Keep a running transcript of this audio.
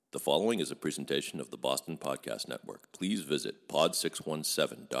The following is a presentation of the Boston Podcast Network. Please visit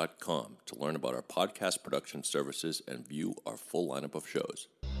pod617.com to learn about our podcast production services and view our full lineup of shows.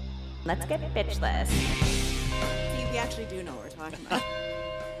 Let's get bitchless. We actually do know what we're talking about.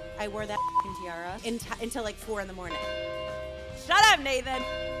 I wore that tiara until like 4 a.m. Shut up, Nathan.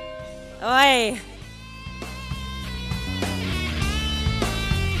 Oi.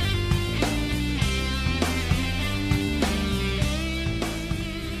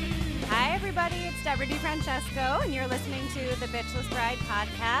 Hi, everybody. It's Deborah DiFrancesco, and you're listening to the Bitchless Bride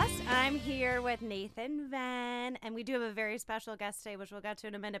podcast. I'm here with Nathan Venn, and we do have a very special guest today, which we'll get to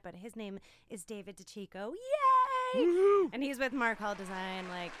in a minute, but his name is David DeChico. Yay! Woo-hoo! And he's with Mark Hall Design.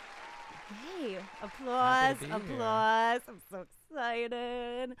 Like, yay. Applause. Applause. I'm so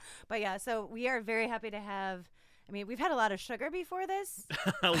excited. But yeah, so we are very happy to have, I mean, we've had a lot of sugar before this.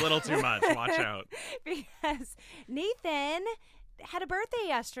 A little too much. Watch out. Because Nathan had a birthday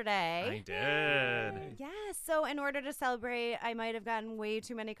yesterday. I did. Yeah, so in order to celebrate, I might have gotten way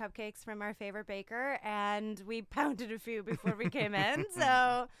too many cupcakes from our favorite baker, and we pounded a few before we came in.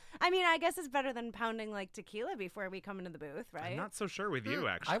 So, I mean, I guess it's better than pounding like tequila before we come into the booth, right? I'm not so sure with you,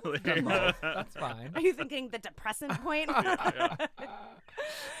 actually. I would have done both. That's fine. Are you thinking the depressant point? Yeah.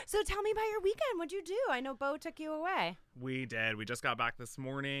 So tell me about your weekend. What'd you do? I know Bo took you away. We did. We just got back this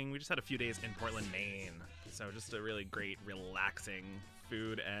morning. We just had a few days in Portland, Maine. So just a really great, relaxing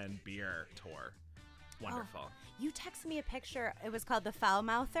food and beer tour. Wonderful. Oh, you texted me a picture. It was called the Foul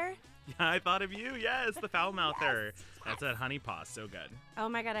Mouther. Yeah, I thought of you. Yes, the Foul Mouther. Yes. That's at Honey Paw. So good. Oh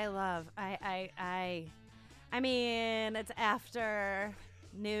my God, I love. I mean, it's after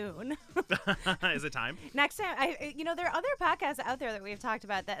noon. Is it time? Next time, there are other podcasts out there that we've talked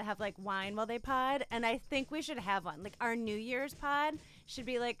about that have like wine while they pod, and I think we should have one. Like our New Year's pod should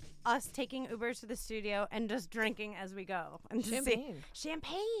be like us taking Ubers to the studio and just drinking as we go. And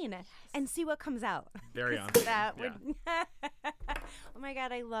champagne, and see what comes out. Very on. That would. Oh my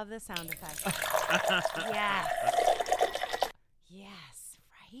God, I love the sound effect. Yes. Yes.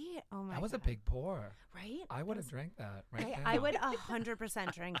 Right? Oh my God. That was a big pour. Right? I would have drank that right now. I would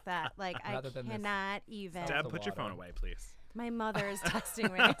 100% drink that. Like, I cannot even. Deb, put your phone away, please. My mother is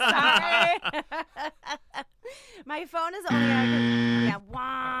texting me. Sorry. My phone is only on. Yeah.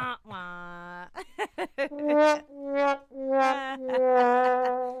 Wah, wah.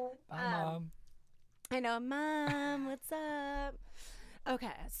 Bye, Mom. I know. Mom, what's up? Okay.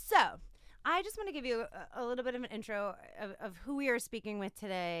 So I just want to give you a little bit of an intro of who we are speaking with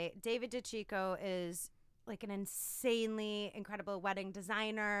today. David DeChico is like an insanely incredible wedding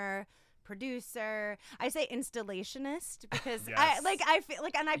designer, producer. I say installationist because Yes. I feel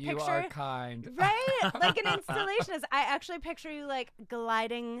like, and I You picture are kind. right, like an installationist. I actually picture you like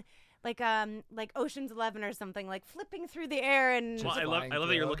gliding. Like Ocean's 11 or something, like flipping through the air and. Well, I love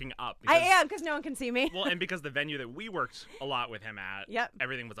that you're looking up. I am, because no one can see me. Well, and because the venue that we worked a lot with him at, Yep.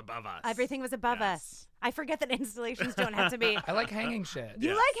 everything was above us. Everything was above us. I forget that installations don't have to be. I like hanging shit. You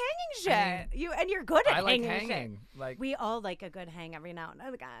Yes. like hanging shit. You're good at I like hanging hanging. shit. Like We all like a good hang every now and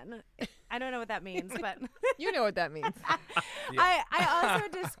again. I don't know what that means, but You know what that means. I also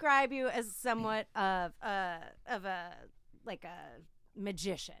describe you as somewhat of a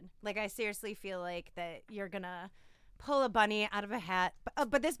magician. Like, I seriously feel like that you're gonna pull a bunny out of a hat,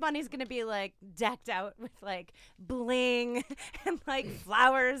 but this bunny's gonna be like decked out with like bling and like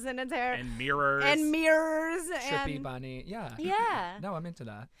flowers in its hair And mirrors. trippy and bunny. Yeah. yeah. No, I'm into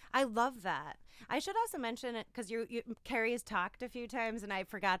that. I love that. I should also mention it because Carrie has talked a few times and I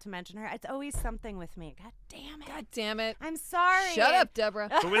forgot to mention her. It's always something with me. God damn it. God damn it. I'm sorry. Shut up, Deborah.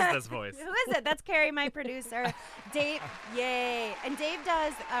 Who is this voice? Who is it? That's Carrie, my producer. Dave, yay. And Dave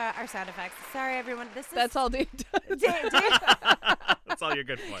does our sound effects. Sorry, everyone. That's all Dave does. Dave. That's all you're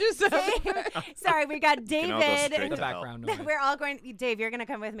good for. Just Sorry, we got can all go straight David. The to hell. background noise. We're all going. Dave, you're going to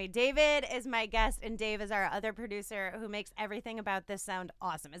come with me. David is my guest, and Dave is our other producer who makes everything about this sound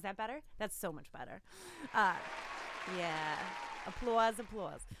awesome. Is that better? That's so much better. Yeah. Applause,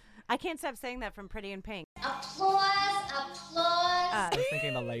 applause. I can't stop saying that from Pretty in Pink. Applause, applause. I was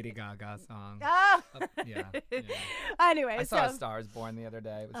thinking the Lady Gaga song. Oh. Yeah. Anyway, I saw so. A Star is Born the other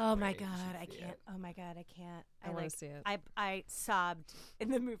day. It was Oh my great. You God, should I see can't. it. Oh my God, I can't. I wanna see it. I sobbed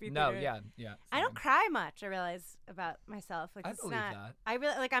in the movie No, theater. yeah. I don't same. cry much. I realize about myself. Like, I it's believe not. that. I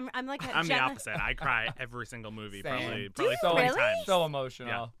really I'm like. I'm the opposite. I cry every single movie, Same. probably Do you 40 really? times. So emotional.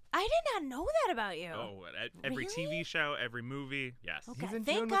 Yeah. I did not know that about you. Oh, every Really? TV show, every movie. Yes. Okay. He's in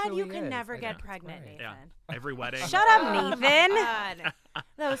Thank tune with God who you he can is. never I get know, it's pregnant, great. Nathan. Yeah. Every wedding. Shut up, Nathan. God.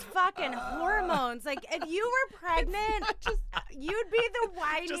 Those fucking hormones. Like, if you were pregnant, you'd be the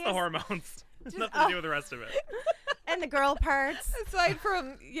whiniest. Just the hormones. Nothing to do with the rest of it. And the girl parts. Aside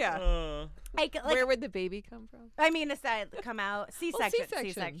from, Like, where would the baby come from? I mean, aside, come out. C-section. Well,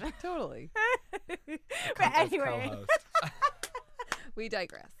 C-section. Totally. But anyway. Co-host. We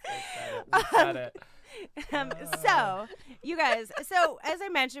digress. We said it. So, you guys, as I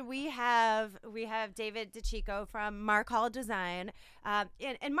mentioned, we have David DeChico from Mark Hall Design,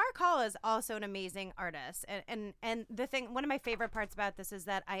 and Mark Hall is also an amazing artist. And the thing, one of my favorite parts about this is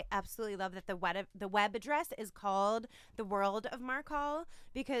that I absolutely love that the web address is called The World of Mark Hall,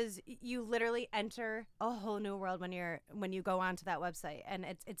 because you literally enter a whole new world when you go onto that website, and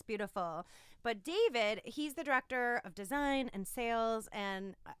it's beautiful. But David, he's the director of design and sales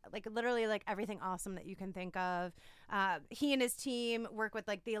and literally everything awesome that you can think of. He and his team work with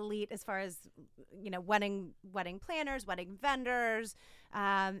the elite as far as, wedding planners, wedding vendors,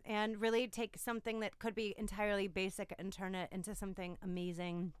 and really take something that could be entirely basic and turn it into something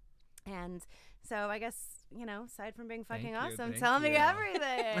amazing. And so I guess, aside from being fucking awesome, tell me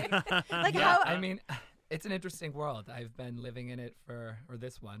everything. I mean, it's an interesting world. I've been living in it for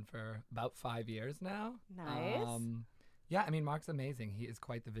about 5 years now. Nice. Yeah, I mean, Mark's amazing. He is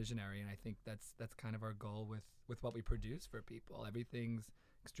quite the visionary, and I think that's kind of our goal with what we produce for people. Everything's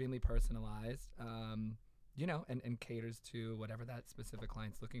extremely personalized, and caters to whatever that specific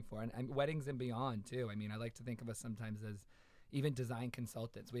client's looking for. And weddings and beyond, too. I mean, I like to think of us sometimes as even design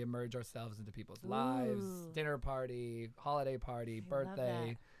consultants. We immerse ourselves into people's lives, dinner party, holiday party,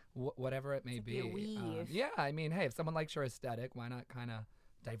 birthday, whatever it may be. A weave. Yeah, I mean, hey, if someone likes your aesthetic, why not kind of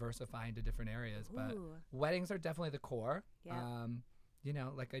diversify into different areas? But weddings are definitely the core. Yeah.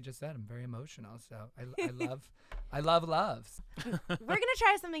 Like I just said, I'm very emotional, so I love loves. We're gonna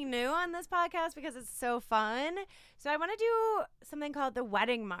try something new on this podcast because it's so fun. So I want to do something called the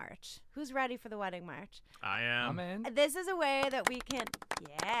Wedding March. Who's ready for the Wedding March? I am. I'm in. This is a way that we can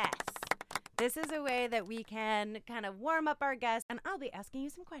This is a way that we can kind of warm up our guests, and I'll be asking you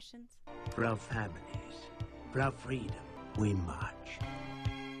some questions. For our families, for our freedom, we march.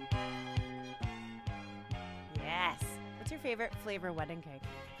 Yes. What's your favorite flavor wedding cake?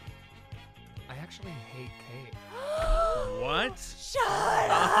 I actually hate cake. What? Shut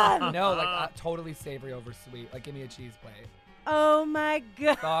up! No, totally savory over sweet. Give me a cheese plate. Oh my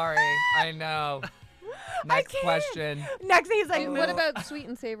god. Sorry, I know. Next can't. question. Next, he's like, What about sweet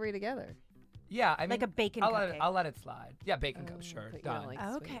and savory together? Yeah, I mean, like a bacon I'll cupcake. let it slide. Yeah, bacon cup, sure, but you done. don't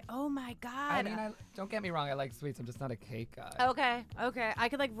like Okay. sweet. Oh my god. I mean, don't get me wrong. I like sweets. I'm just not a cake guy. Okay. I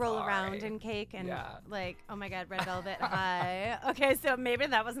could roll around Sorry. in cake and Yeah. oh my god, red velvet high. Okay, so maybe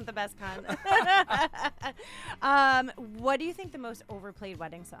that wasn't the best con. What do you think the most overplayed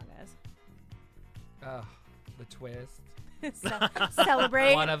wedding song is? The twist.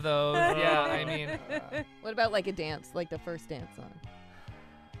 Celebrate. One of those. Yeah, I mean. What about a dance, the first dance song?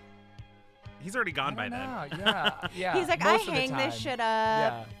 He's already gone by then. Yeah. He's like, most I of the hang this time. shit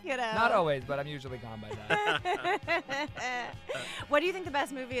up. Yeah. Not always, but I'm usually gone by that. What do you think the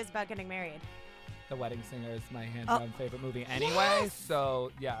best movie is about getting married? The Wedding Singer is my hands-down favorite movie anyway.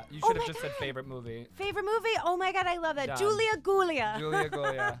 So yeah, you Oh should have my just said God. favorite movie. Favorite movie? Oh my god, I love that. Done. Julia Gulia. Julia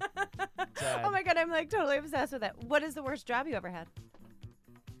Gulia. Dead. Oh my god, I'm totally obsessed with it. What is the worst job you ever had?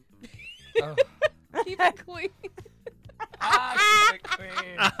 Oh. Keep it clean. Keep it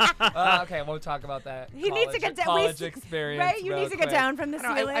clean. Okay, I won't talk about that. He needs to get down. College experience. Right? You real need to get quick. down from the I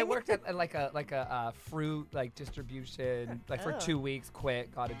know, ceiling. I worked at a fruit distribution for Oh. 2 weeks.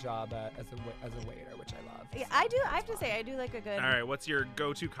 Quit. Got a job as a waiter, which I love. Yeah, I do. I have to say, I do like a good. All right, what's your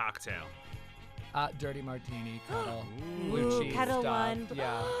go-to cocktail? Dirty martini, kettle, Ooh, blue cheese Kettle stuff. One.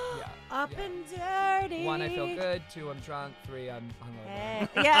 Yeah. Up yeah. and dirty. 1, I feel good. 2, I'm drunk. 3, I'm hungover. Hey.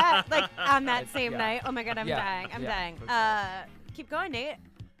 Yeah, on that same Yeah. night. Oh my god, I'm Yeah, dying. I'm yeah, dying. for sure. Keep going, Nate.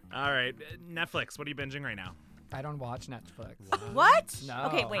 All right, Netflix. What are you binging right now? I don't watch Netflix. What? No.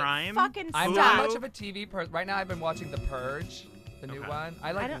 Okay, wait. Prime? Fucking I'm stop. not much of a TV person. Right now, I've been watching The Purge, the new Okay. one. I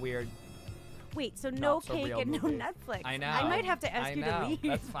I like don't- weird. Wait, so no Not so cake real and no movies. Netflix. I know. I might have to ask I you know. to leave.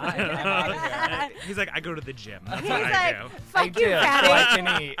 That's fine. I'm out of here. He's like, I go to the gym. That's He's what I like, do. fuck I you, do. So I fatty.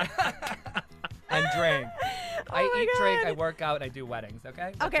 can eat and drink. I Oh my eat, drink, God. I work out, and I do weddings.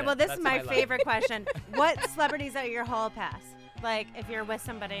 Okay. That's Okay, it. well, this That's is my life. favorite question. What celebrities are your hall pass? If you're with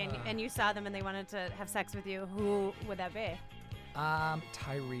somebody and you saw them and they wanted to have sex with you, who would that be?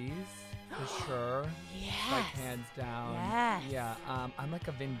 Tyrese for sure. Yes. Like hands down. Yes. Yeah. I'm like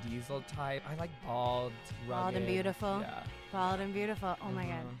a Vin Diesel type. I like bald, rugged. Bald and beautiful. Yeah. Bald and beautiful. Oh my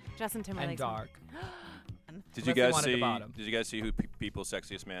God. Justin Timberlake. And dark. Did you Unless they guys wanted the see? bottom. Did you guys see who People's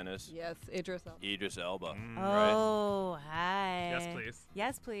Sexiest Man is? Yes, Idris Elba. Idris Elba. Right? Oh, hi. Yes, please.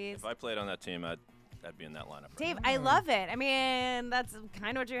 Yes, please. If I played on that team, I'd be in that lineup. Dave, I love it. I mean, that's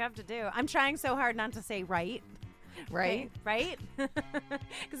kind of what you have to do. I'm trying so hard not to say right. Right? Right?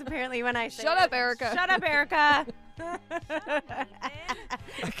 Because apparently when I say Shut up, Erica. Shut up, Erica.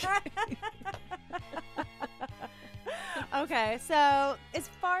 Okay, so as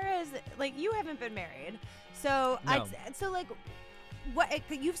far as like you haven't been married, so No. like what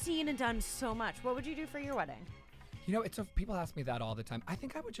you've seen and done so much. What would you do for your wedding? You know, people ask me that all the time. I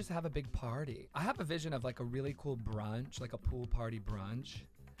think I would just have a big party. I have a vision of like a really cool brunch, like a pool party brunch.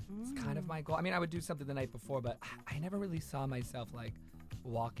 It's kind of my goal. I mean, I would do something the night before, but I never really saw myself like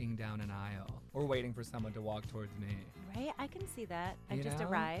walking down an aisle or waiting for someone to walk towards me. Right? I can see that. I You just know?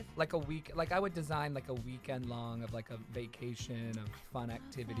 arrive. Like a week, like I would design like a weekend long of like a vacation of fun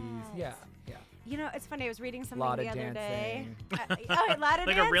activities. Yeah, yeah. You know, it's funny. I was reading something Lot the of other day. dancing. A lot of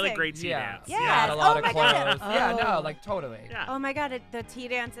Like dancing. a really great tea Yeah. dance. Yeah. Not a lot Oh of my clothes. God. Yeah, Oh. no, like totally. Yeah. Oh my God, the tea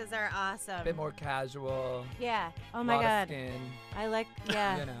dances are awesome. A bit more casual. Yeah. Oh lot my of God. skin. I like.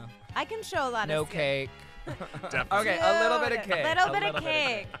 Yeah. You know. I can show a lot No of skin. cake. Definitely. Okay, a little bit of Dude, cake. A little bit a of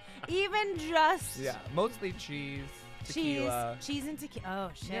cake. Even just Yeah, mostly cheese, tequila. cheese and tequila.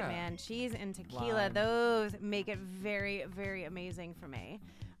 Oh shit, Yeah. man, cheese and tequila. Lime. Those make it very, very amazing for me.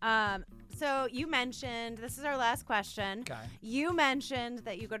 So you mentioned, this is our last question. Okay. You mentioned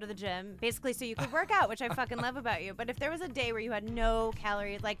that you go to the gym basically so you could work out, which I fucking love about you. But if there was a day where you had no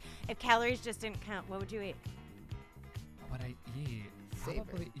calories, like if calories just didn't count, what would you eat? What I eat? Savory.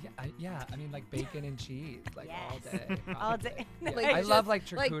 Probably, I mean, like bacon and cheese, like all Yes. day. All probably. day. Yeah. Like I just- love like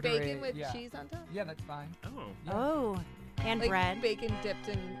charcuterie. Like bacon with yeah. cheese on top? Yeah, that's fine. Oh. Yeah. Oh, and Like bread. bacon dipped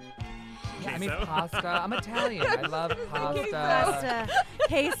in Yeah, I mean Queso. pasta. I'm Italian. I love pasta. Pasta.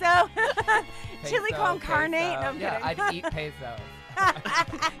 Queso. Chili Peso, con carne. queso. No, I'm yeah, kidding. I'd eat pesos.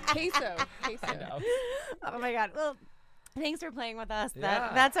 queso. Queso. I know. Oh my God. Well, thanks for playing with us.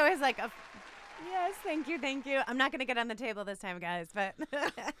 Yeah. That's always like a. Yes, thank you. I'm not gonna get on the table this time, guys. But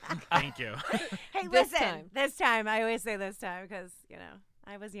Thank you. hey, This listen. time. This time, I always say this time because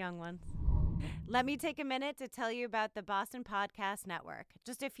I was young once. Let me take a minute to tell you about the Boston Podcast Network.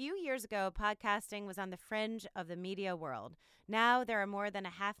 Just a few years ago, podcasting was on the fringe of the media world. Now there are more than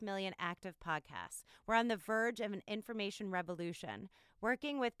 500,000 active podcasts. We're on the verge of an information revolution.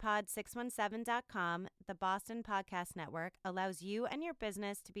 Working with Pod617.com, the Boston Podcast Network allows you and your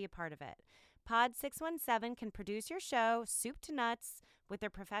business to be a part of it. Pod617 can produce your show soup to nuts with their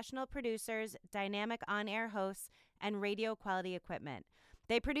professional producers, dynamic on-air hosts, and radio quality equipment.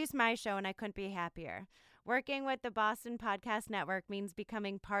 They produce my show, and I couldn't be happier. Working with the Boston Podcast Network means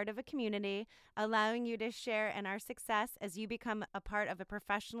becoming part of a community, allowing you to share in our success as you become a part of a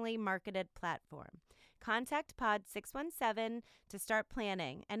professionally marketed platform. Contact Pod617 to start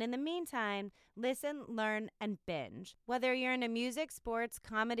planning. And in the meantime, listen, learn, and binge. Whether you're into music, sports,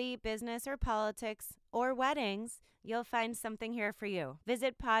 comedy, business, or politics, or weddings, you'll find something here for you.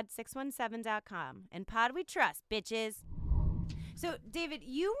 Visit pod617.com. And Pod we trust, bitches. So, David,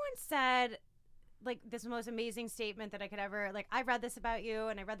 you once said, like, this most amazing statement that I could ever, like, I read this about you,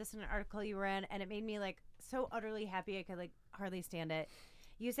 and I read this in an article you were in, and it made me, like, so utterly happy I could, like, hardly stand it.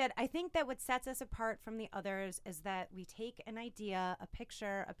 You said, I think that what sets us apart from the others is that we take an idea, a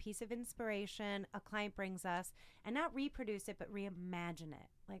picture, a piece of inspiration a client brings us, and not reproduce it, but reimagine it.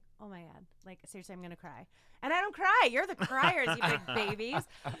 Like, oh my God. Like, seriously, I'm going to cry. And I don't cry. You're the criers, you big babies.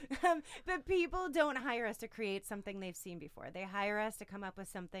 But people don't hire us to create something they've seen before. They hire us to come up with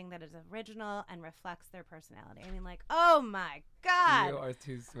something that is original and reflects their personality. I mean, like, oh my God. You are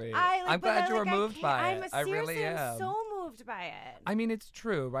too sweet. I'm glad you were moved by it. I seriously really am. so moved by it. I mean, it's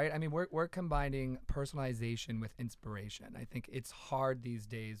true, right? I mean, we're combining personalization with inspiration. I think it's hard these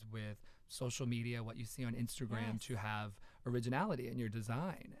days with social media, what you see on Instagram, Yes. to have originality in your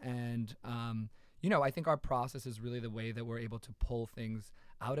design. And, I think our process is really the way that we're able to pull things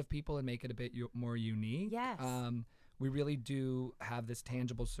out of people and make it a bit more unique. Yes. We really do have this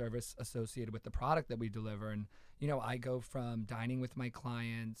tangible service associated with the product that we deliver. And, I go from dining with my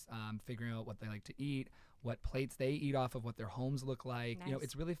clients, figuring out what they like to eat, what plates they eat off of, what their homes look like. You know, Nice.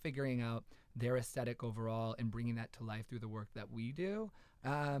 it's really figuring out their aesthetic overall and bringing that to life through the work that we do.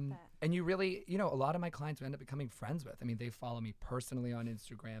 And you really, you know, a lot of my clients we end up becoming friends with. I mean, they follow me personally on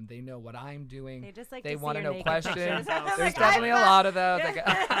Instagram. They know what I'm doing. They just like They to see want to your know naked questions. pictures. I'm There's like, definitely a lot of those. Like,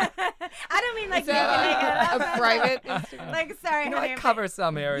 I don't mean like Is that naked. a private Instagram? Like, sorry, you know, honey, I cover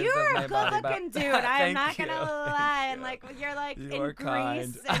some areas You're of my a body, good-looking but dude. I'm thank not you. gonna lie. Thank And like you're like You in are Greece,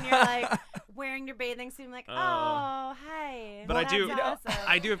 kind. and you're like wearing your bathing suit. I'm like, oh, hi. But Well, I do, that's awesome.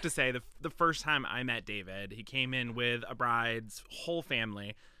 I do have to say the first time I met David, he came in with a bride's whole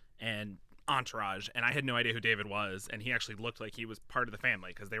family and entourage, and I had no idea who David was, and he actually looked like he was part of the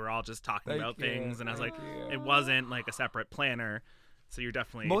family because they were all just talking Thank about you. things, and I was like, Thank you. it wasn't like a separate planner. So you're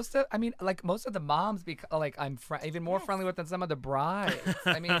definitely Most of the moms, like I'm even more friendly with than some of the brides.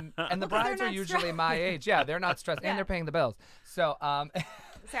 I mean, and the Well, 'cause they're brides are not usually my age. Yeah, they're not stressed, Yeah. and they're paying the bills. So,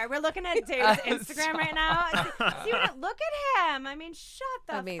 Sorry, we're looking at Dave's Instagram right now. Look at him. I mean, shut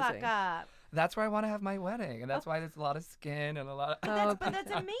the fuck Amazing. up. that's where I want to have my wedding, and that's why there's a lot of skin and a lot of. But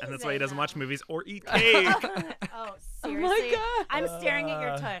that's amazing. and that's why he doesn't watch though. movies or eat cake. Oh, seriously? God. I'm staring at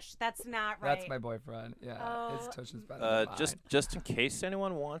your tush. That's not right. That's my boyfriend. Yeah, his Oh. tush is better than mine. Just in case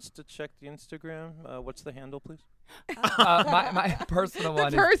anyone wants to check the Instagram, what's the handle, please? My personal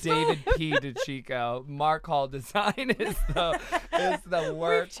one personal- is David P. DeChico. Mark Hall Design is the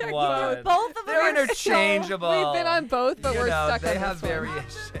work checked one. both of them They're are so- interchangeable. We've been on both, but You we're know, stuck they on have this one.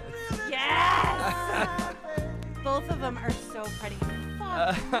 variations. Yes! Both of them are so pretty.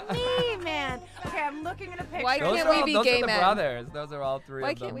 Fuck me, man. Okay, I'm looking at a picture. Why Those can't are we all, be those gay are the men? brothers. Those are all three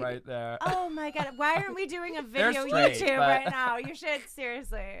Why of them can't we right there. Oh my god, why aren't we doing a They're video straight, YouTube but- right now? You should,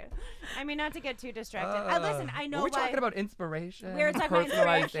 seriously. I mean, not to get too distracted. Listen, I know Were we why. talking about inspiration? We were talking about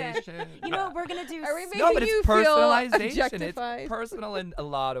inspiration. personalization. You know what we're gonna do? Are we making No, but you it's feel personalization. It's objectified? personal in a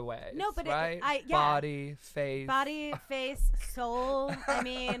lot of ways. No, but right? yeah. Body, face, Body, face, soul. I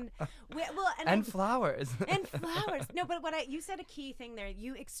mean, and flowers. and flowers. No, but you said a key thing there.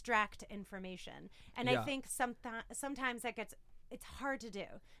 You extract information, and I Yeah. think sometimes it's hard to do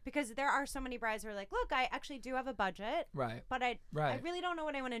because there are so many brides who are like, look, I actually do have a budget, Right. but I Right. really don't know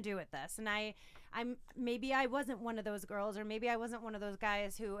what I want to do with this, and I'm maybe I wasn't one of those girls, or maybe I wasn't one of those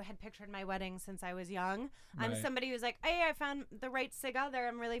guys who had pictured my wedding since I was young. I'm Right. somebody who's like, hey, I found the right sig other.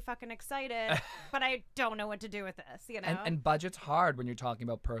 I'm really fucking excited, but I don't know what to do with this. You know. And budget's hard when you're talking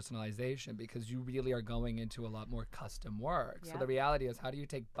about personalization because you really are going into a lot more custom work. So Yeah. the reality is, how do you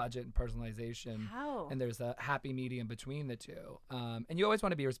take budget and personalization? How? And there's a happy medium between the two. And you always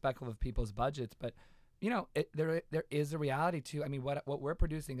want to be respectful of people's budgets, but you know, there is a reality too. I mean, what we're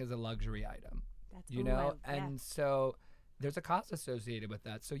producing is a luxury item. That's You ooh, know, yeah. and so there's a cost associated with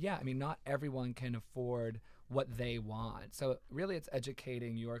that. So yeah, I mean, not everyone can afford what they want. So really, it's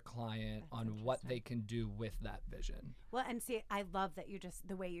educating your client on what they can do with that vision. Well, and see, I love that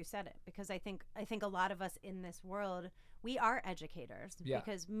the way you said it, because I think a lot of us in this world, we are educators. Yeah.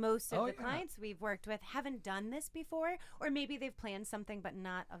 Because most of Oh, the yeah. clients we've worked with haven't done this before, or maybe they've planned something but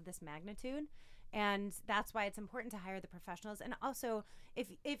not of this magnitude. And that's why it's important to hire the professionals. And also,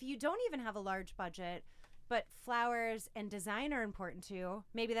 if you don't even have a large budget, but flowers and design are important to you,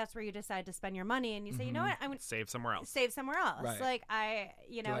 maybe that's where you decide to spend your money, and you say, you know what, I'm going to Save somewhere else. save somewhere else. Right. Like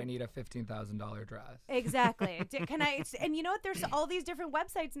Do I need a $15,000 dress? Exactly. Can I? And you know what? There's all these different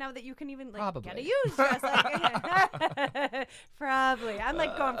websites now that you can even get a Probably. used dress. Like, probably. I'm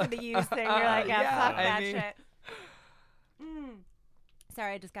like going for the used thing. You're like, yeah, yeah, fuck I that mean- shit.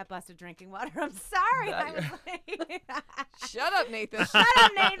 Sorry, I just got busted drinking water. I'm sorry. That I was like, Shut up, Nathan. shut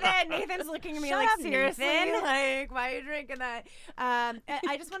up, Nathan. Nathan's looking at me Shut like, up, seriously? Nathan. Like, why are you drinking that?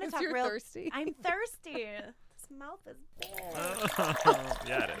 I just want to talk You're real. thirsty. I'm thirsty. This mouth is big.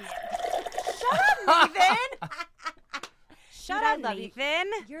 Yeah, it is. Shut up, Nathan. Shut Dude, I up, love you. Nathan.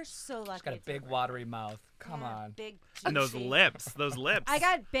 You're so lucky. She's got a it's big over. watery mouth. Come Yeah, on. Big And those juicy. lips, those lips. I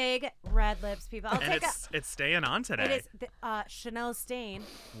got big red lips, people. I'll and take it's staying on today. It is the, Chanel stain.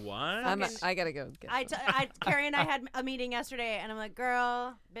 What? I gotta go get some. Carrie and I had a meeting yesterday, and I'm like,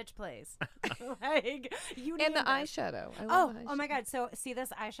 girl, bitch, please. Like, you need And the this. eyeshadow. I Oh, love oh my eyeshadow. God. So see this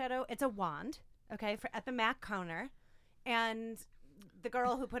eyeshadow? It's a wand, okay, at the MAC counter. And the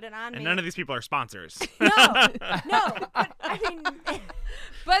girl who put it on and me. none of these people are sponsors. No, but I mean,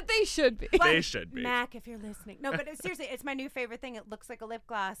 But they should be. but They should be. Mac, if you're listening. No, but seriously, it's my new favorite thing. It looks like a lip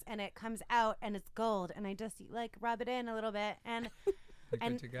gloss, and it comes out, and it's gold, and I just like rub it in a little bit, and You're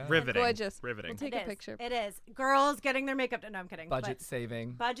and- good to go. Riveting. Gorgeous. Riveting. We'll take it a is. picture. It is. Girls getting their makeup done. No, I'm kidding. Budget but-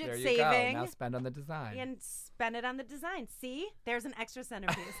 saving. Budget there you saving. Go. Now spend on the design. and spend it on the design. See, there's an extra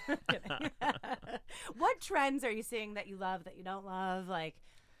centerpiece. I'm kidding. What trends are you seeing that you love, that you don't love? Like,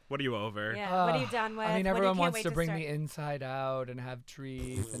 What are you over? Yeah. What are you done with? I mean, What do you everyone can't wants wait to bring start? the inside out and have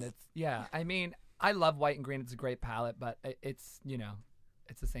trees, and it's I mean, I love white and green. It's a great palette, but it's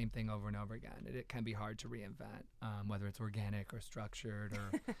it's the same thing over and over again. It can be hard to reinvent, whether it's organic or structured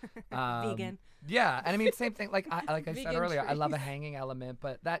or Vegan. Yeah, and I mean, same thing. Like I said Vegan earlier, I love a trees. hanging element,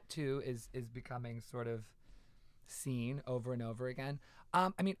 but that too is becoming sort of seen over and over again.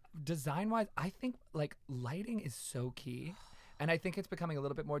 I mean, design-wise, I think like lighting is so key. And I think it's becoming a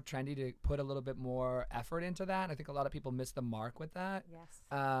little bit more trendy to put a little bit more effort into that. I think a lot of people miss the mark with that. Yes.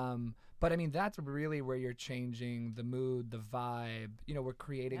 But I mean, that's really where you're changing the mood, the vibe. You know, we're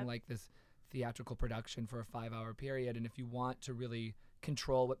creating like this theatrical production for a 5-hour period. And if you want to really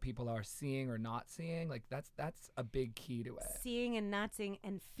control what people are seeing or not seeing, like that's a big key to it. Seeing and not seeing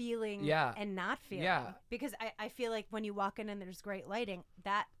and feeling and not feeling. Yeah. Because I feel like when you walk in and there's great lighting,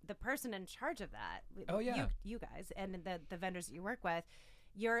 that the person in charge of that, you guys and the vendors that you work with,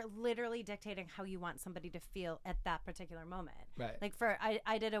 you're literally dictating how you want somebody to feel at that particular moment. Right. Like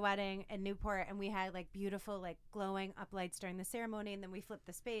I did a wedding in Newport and we had like beautiful like glowing up lights during the ceremony, and then we flipped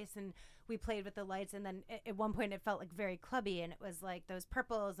the space and we played with the lights, and then at one point it felt like very clubby, and it was like those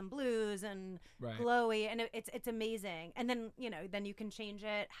purples and blues and glowy, and it's amazing. And then then you can change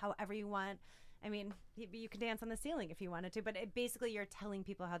it however you want. I mean, you could dance on the ceiling if you wanted to, but basically you're telling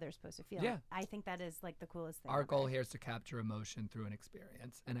people how they're supposed to feel. Yeah. I think that is like the coolest thing. Our ever. goal here is to capture emotion through an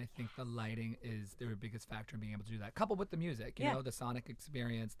experience, and I think the lighting is their biggest factor in being able to do that, coupled with the music, you know, the sonic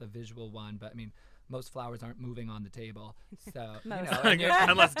experience, the visual one. But I mean, most flowers aren't moving on the table, so you know, and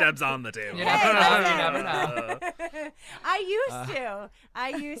Unless Deb's on the table. you never know. I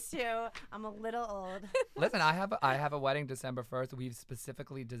used to. I'm a little old. Listen, I have a wedding December 1st. We've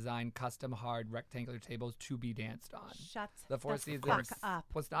specifically designed custom hard rectangular tables to be danced on. Shut The Four the Seasons fuck up.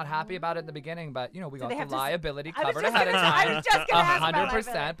 was not happy about it in the beginning, but we got they the have to liability I was covered just ahead of gonna- I time. was just gonna ask about 100%.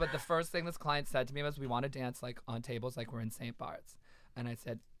 liability. But the first thing this client said to me was, "We want to dance like on tables like we're in St. Bart's," and I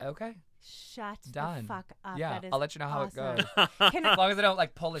said, "Okay, Shut done." the fuck up. Yeah, That is I'll let you know how awesome. it goes. Can As long as I don't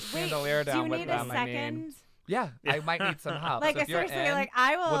like pull a Wait, chandelier do down you with need them. a I mean, second? yeah, I might need some help. Like so if you're seriously, in, like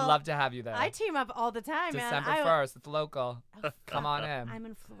I will. would love to have you there. I team up all the time, man. December 1st. It's local. Come on in. I'm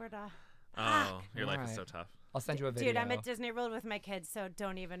in Florida. Oh, your life is Alright. so tough. I'll send you a video. Dude, I'm at Disney World with my kids, so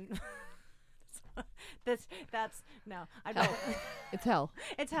don't even. That's no. It's hell.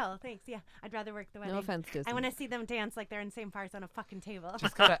 It's hell. Thanks. Yeah, I'd rather work the wedding. No offense, Disney. I want to see them dance like they're in St. Bart's on a fucking table.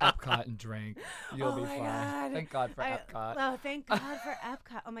 Just go to Epcot and drink. You'll Oh be my fine. God. Thank God for Epcot. Oh, thank God for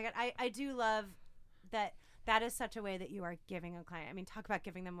Epcot. Oh my God, I do love that. That is such a way that you are giving a client. I mean, talk about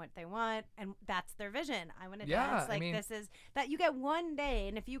giving them what they want, and that's their vision. I want to Yeah, dance I like mean- this is that you get one day,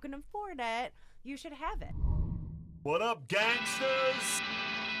 and if you can afford it, you should have it. What up, gangsters?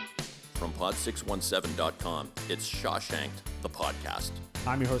 From pod617.com, it's Shawshanked, the podcast.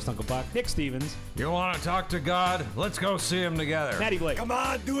 I'm your host, Uncle Buck. Nick Stevens. You want to talk to God? Let's go see him together. Maddie Blake. Come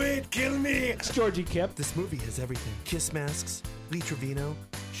on, do it, kill me. It's Georgie Kip. This movie has everything. Kiss masks, Lee Trevino.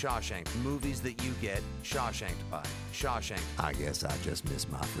 Shawshank, movies that you get Shawshanked by. Shawshank. I guess I just miss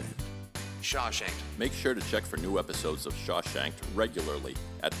my friend. Shawshanked. Make sure to check for new episodes of Shawshanked regularly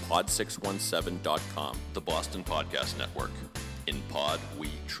at pod617.com, the Boston Podcast Network. In Pod, we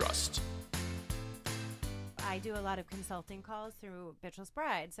trust. I do a lot of consulting calls through Bitchless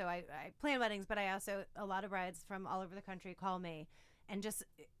Bride. So I plan weddings, but I also, a lot of brides from all over the country call me and just,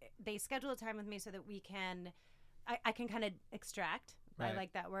 they schedule a time with me so that we can, I can kind of extract. Right. I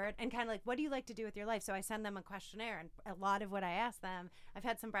like that word. And kind of like, what do you like to do with your life? So I send them a questionnaire, and a lot of what I ask them, I've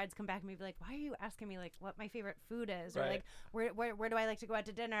had some brides come back to me and be like, why are you asking me like what my favorite food is? Or Right. like, where do I like to go out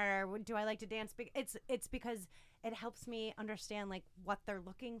to dinner? Or do I like to dance? It's because it helps me understand like what they're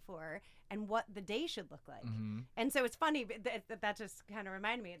looking for and what the day should look like. Mm-hmm. And so it's funny that just kind of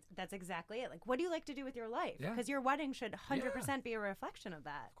reminded me, that's exactly it. Like, what do you like to do with your life? Yeah. Because your wedding should 100% be a reflection of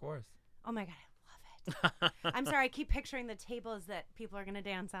that. Of course. Oh my God, I love it. I'm sorry, I keep picturing the tables that people are going to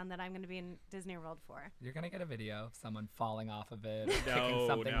dance on that I'm going to be in Disney World for. You're going to get a video of someone falling off of it, or No, kicking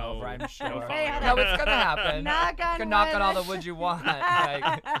something no. over, I'm sure. No Hey, hold No, on. it's going to happen. Knock on You can knock wood. on all the wood you want.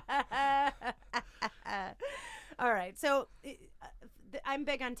 Like, All right, so I'm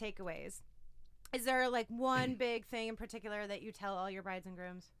big on takeaways. Is there like one big thing in particular that you tell all your brides and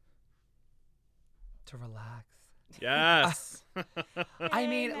grooms? to relax. Yes. I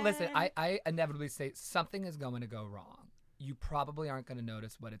mean, listen, Amen. I inevitably say something is going to go wrong. You probably aren't going to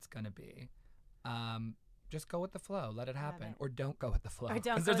notice what it's going to be. Just go with the flow. Let it happen. it. Or don't go with the flow. Or don't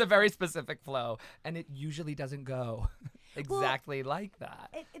Because go there's with a very specific flow, and it usually doesn't go exactly like that.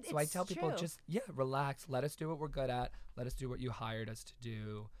 So I it's tell people, true. just, relax. Let us do what we're good at. Let us do what you hired us to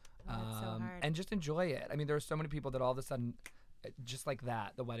do. Oh, it's so hard. And just enjoy it. I mean, there are so many people that all of a sudden just like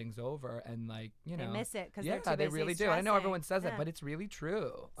that, the wedding's over, and like, you know, They miss it 'cause yeah, they're too they busy really do. I know everyone stressing. says that, Yeah. but it's really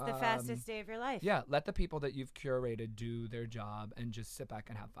true. It's the fastest day of your life. Yeah, let the people that you've curated do their job and just sit back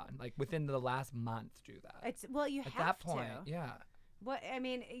and have fun. Like within the last month, do that. You At have that point, to. yeah. What I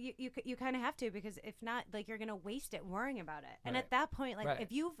mean, you kind of have to, because if not, like, you're gonna waste it worrying about it. And Right. at that point, like, Right.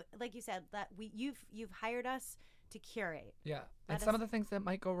 if you've, like you said, that you've hired us to curate. Yeah, Let and some of us- the things that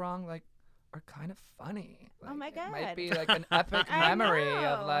might go wrong, like, are kind of funny. Oh my It God. might be like an epic I memory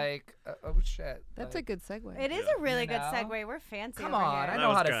know. of like, oh shit. That's like, a good segue. It is a really You good know? segue. We're fancy. Come over on, here. I That know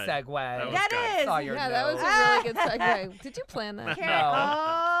was how to good. segue. That was That good. is. Saw your Yeah, that was a notes. really good segue. Did you plan that? Karen, No.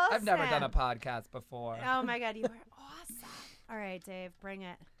 oh, I've never done a snap. podcast before. Oh my God, you are awesome. All right, Dave, bring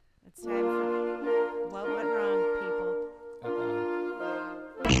it. It's time for What Went Wrong, people.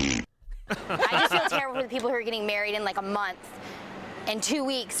 I just feel terrible for the people who are getting married in like a month and 2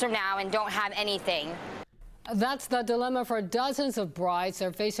 weeks from now and don't have anything. That's the dilemma for dozens of brides.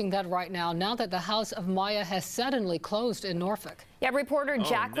 They're facing that right now that the house of Maya has suddenly closed in Norfolk. Yeah, reporter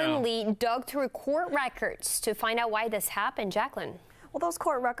Jacqueline no. Lee dug through court records to find out why this happened. Jacqueline. Well, those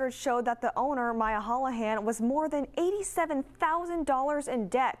court records showed that the owner, Maya Holohan, was more than $87,000 in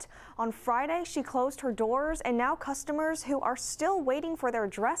debt. On Friday, she closed her doors, and now customers who are still waiting for their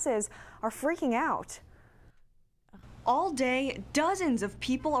dresses are freaking out. All day, dozens of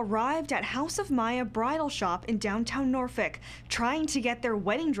people arrived at House of Maya Bridal Shop in downtown Norfolk, trying to get their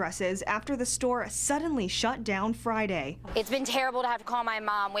wedding dresses after the store suddenly shut down Friday. It's been terrible to have to call my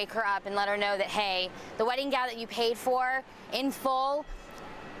mom, wake her up, and let her know that, hey, the wedding gown that you paid for in full,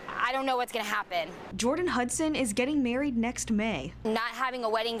 I don't know what's going to happen. Jordan Hudson is getting married next May. Not having a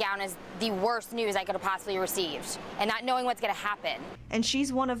wedding gown is the worst news I could have possibly received, and not knowing what's going to happen. And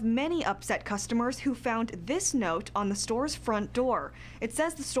she's one of many upset customers who found this note on the store's front door. It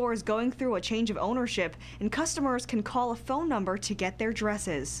says the store is going through a change of ownership, and customers can call a phone number to get their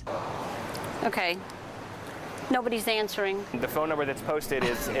dresses. Okay. Nobody's answering. The phone number that's posted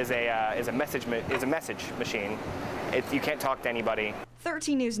is a message machine. You can't talk to anybody.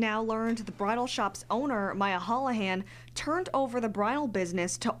 13 News Now learned the bridal shop's owner, Maya Holohan, turned over the bridal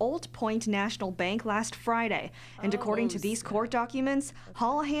business to Old Point National Bank last Friday. And according to these court documents,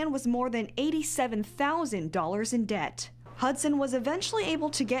 Holohan was more than $87,000 in debt. Hudson was eventually able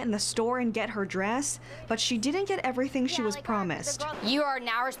to get in the store and get her dress, but she didn't get everything she was promised. You are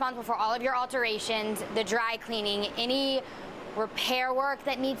now responsible for all of your alterations, the dry cleaning, any repair work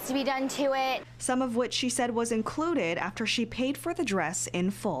that needs to be done to it. Some of which she said was included after she paid for the dress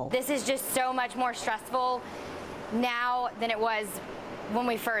in full. This is just so much more stressful now than it was when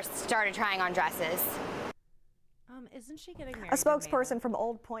we first started trying on dresses. Isn't she getting married? A spokesperson from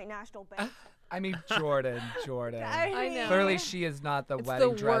Old Point National Bank. I mean, Jordan. I know. Clearly, she is not the It's wedding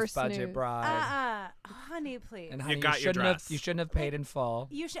the dress worst budget news. bride. Honey, please. And honey, got your dress. You shouldn't have paid in full.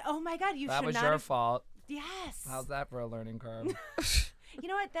 You should. Oh my God, you That should was not your have. fault. Yes. How's that for a learning curve? You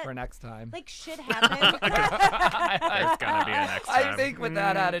know what? That For next time. like should happen. There's gonna be a next time. I think with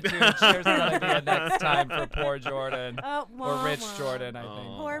that attitude, there's gonna be a next time for poor Jordan. Oh, or Rich wah. Jordan, I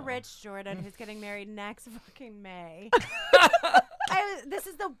think. Poor Rich Jordan, who's getting married next fucking May. This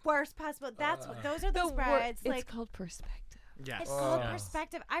is the worst possible. Those are those brides. It's Like, called perspective. Yes. it's called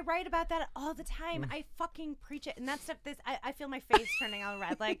perspective. I write about that all the time. I fucking preach it, and that stuff. I feel my face turning all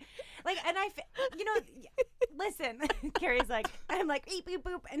red. And you know, listen. Carrie's like, I'm like beep beep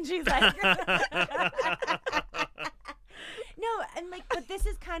boop, and she's like, no, and like, but this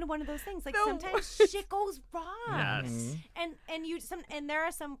is kind of one of those things. Like sometimes shit goes wrong. Yes. And there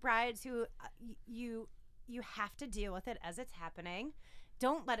are some brides who you have to deal with it as it's happening.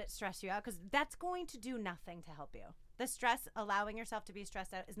 Don't let it stress you out, because that's going to do nothing to help you. The stress, allowing yourself to be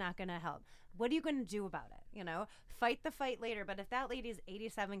stressed out, is not going to help. What are you going to do about it? You know, fight the fight later. But if that lady's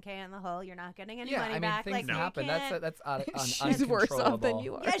 $87K in the hole, you're not getting any money back. Things like, happen. You can't, That's She's worse off than uncontrollable.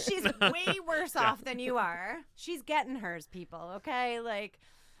 you are. yeah, she's way worse off than you are. She's getting hers, people. Okay, like,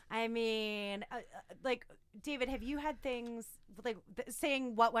 I mean, like, David, have you had things like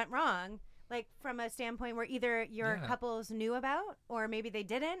saying what went wrong, like from a standpoint where either your couples knew about or maybe they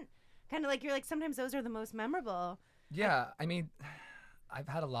didn't? Kind of like you're like sometimes those are the most memorable. Yeah, I mean, I've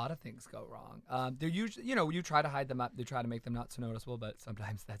had a lot of things go wrong. They're usually, you try to hide them up, you try to make them not so noticeable, but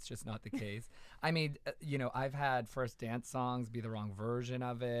sometimes that's just not the case. I mean, I've had first dance songs be the wrong version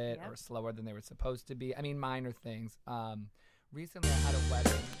of it or slower than they were supposed to be. I mean, minor things. Recently, I had a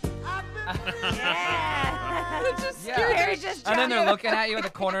wedding. And then they're looking at you in the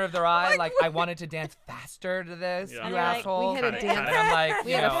corner of their eye, like I wanted to dance faster to this, Yeah. you Like, asshole. we had a dance- And I'm like,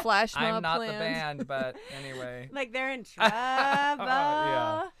 we had a flash mob I'm not the planned. band, but anyway. Like they're in trouble.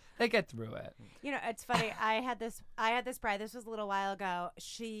 Yeah. They get through it. You know, it's funny. I had this bride. This was a little while ago.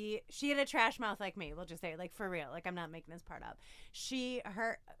 She had a trash mouth like me. We'll just say, like, for real. Like, I'm not making this part up.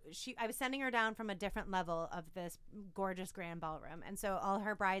 I was sending her down from a different level of this gorgeous grand ballroom, and so all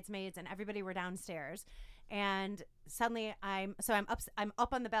her bridesmaids and everybody were downstairs. And suddenly I'm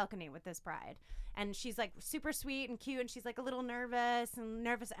up on the balcony with this bride, and she's like super sweet and cute, and she's like a little nervous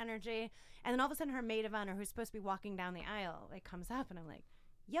energy. And then all of a sudden her maid of honor, who's supposed to be walking down the aisle, like comes up, and I'm like,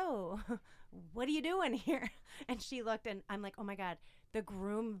 yo, what are you doing here? And she looked, and I'm like, oh my God, the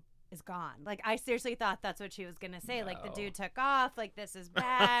groom is gone. Like, I seriously thought that's what she was gonna say. No. Like, the dude took off. Like, this is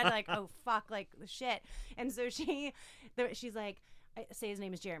bad. Like, oh fuck, like shit. And so she's like, I say his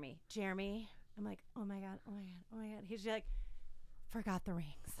name is Jeremy. Jeremy. I'm like, oh my God. He's like, forgot the rings.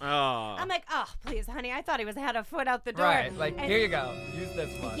 Oh. I'm like, oh, please, honey. I thought he had a foot out the door. Right. Like, here you go. Use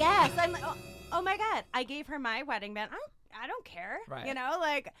this one. Yes. I'm like, oh my God. I gave her my wedding band. I don't care. Right. You know,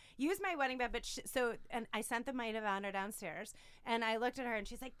 like, use my wedding band. But and I sent the maid of honor downstairs, and I looked at her, and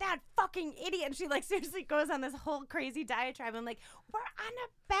she's like, that fucking idiot. And she, like, seriously goes on this whole crazy diatribe. I'm like, we're on a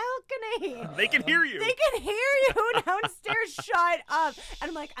balcony. They can hear you. They can hear you downstairs. Shut up.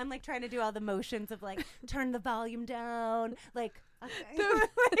 And I'm like trying to do all the motions of, like, turn the volume down. Like, come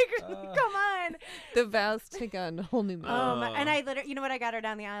on. The vows take on a whole new meaning. And I literally, you know what? I got her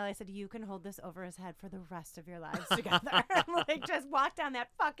down the aisle. I said, you can hold this over his head for the rest of your lives together. I'm like, just walk down that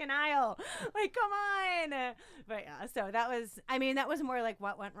fucking aisle. Like, come on. But yeah, so that was more like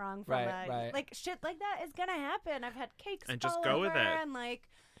what went wrong from like shit like that is gonna happen. I've had cakes and just all go over with it. And like,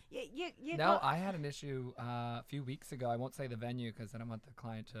 I had an issue a few weeks ago. I won't say the venue because I don't want the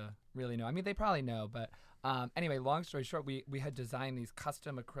client to really know. I mean, they probably know, but anyway, long story short, we had designed these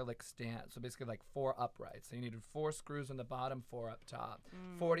custom acrylic stands. So basically like 4 uprights. So you needed 4 screws on the bottom, 4 up top,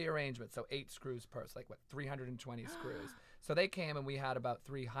 40 arrangements. So 8 screws per. So like 320 screws. So they came and we had about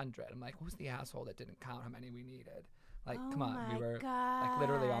 300. I'm like, who's the asshole that didn't count how many we needed? Like, come on, we were like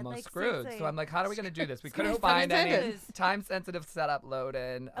literally almost like, screwed. Seriously. So I'm like, how are we going to do this? We couldn't find any time-sensitive setup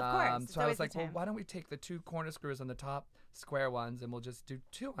load-in. So I was like, well, why don't we take the 2 corner screws on the top square ones and we'll just do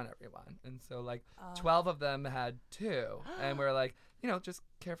 2 on every one. And so like 12 of them had 2. And we're like, just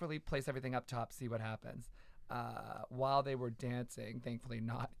carefully place everything up top, see what happens. While they were dancing, thankfully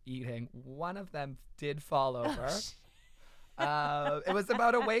not eating, one of them did fall over. It was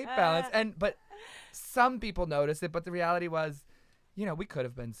about a weight balance. But some people noticed it, but the reality was, we could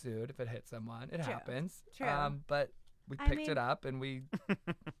have been sued if it hit someone. It happens. True. But we picked it up and we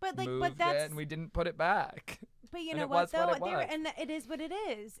moved it and we didn't put it back. But you know what though? It is what it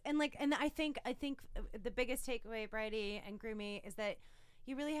is. And I think the biggest takeaway, Bridie and Groomie, is that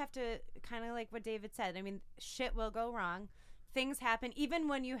you really have to kind of like what David said. I mean, shit will go wrong. Things happen, even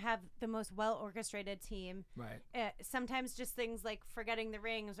when you have the most well-orchestrated team. Right. Sometimes just things like forgetting the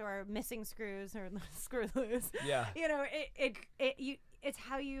rings or missing screws or screw loose. Yeah. It's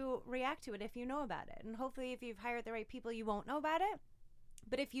how you react to it if you know about it. And hopefully if you've hired the right people, you won't know about it.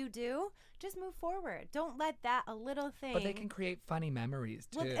 But if you do, just move forward. Don't let that a little thing. But they can create funny memories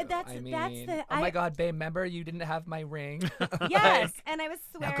too. Well, that's oh my God, babe! Remember you didn't have my ring? Yes, and I was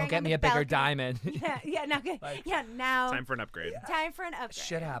swearing. Now go get me a bigger diamond. Now. Time for an upgrade. Time for an upgrade.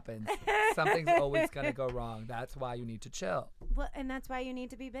 Shit happens. Something's always gonna go wrong. That's why you need to chill. Well, and that's why you need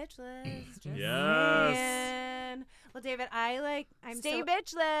to be bitchless. Yes. Saying. Well, David, I'm Stay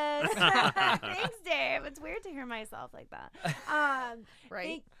bitchless. Thanks, Dave. It's weird to hear myself like that.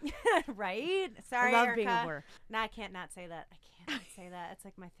 Right. Right. Sorry, I love Erica. being a whore. No, I can't not say that. I can't say that. It's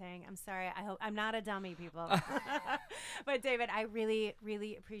like my thing. I'm sorry. I hope I'm not a dummy, people. But David, I really,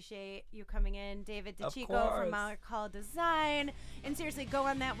 really appreciate you coming in. David DeChico from Mauer Call Design. And seriously, go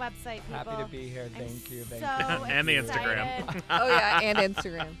on that website, people. Happy to be here. Thank you. And the Instagram. Oh yeah, and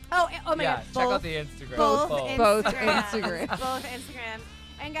Instagram. Oh my God. Check out the Instagram. Both Instagram. Both Instagram.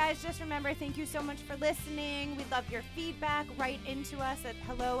 And guys, just remember, thank you so much for listening. We love your feedback. Write into us at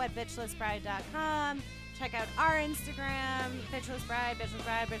hello@bitchlessbride.com. Check out our Instagram,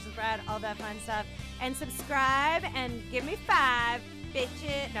 bitchlessbride, all that fun stuff. And subscribe and give me 5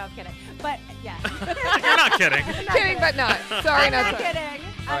 bitches. No, I'm kidding. But yeah. You're not kidding. Kidding, but not. Sorry, I'm not sorry. kidding.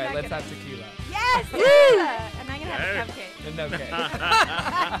 All right, let's have tequila. Yes. And I'm going to have a cupcake. No cake.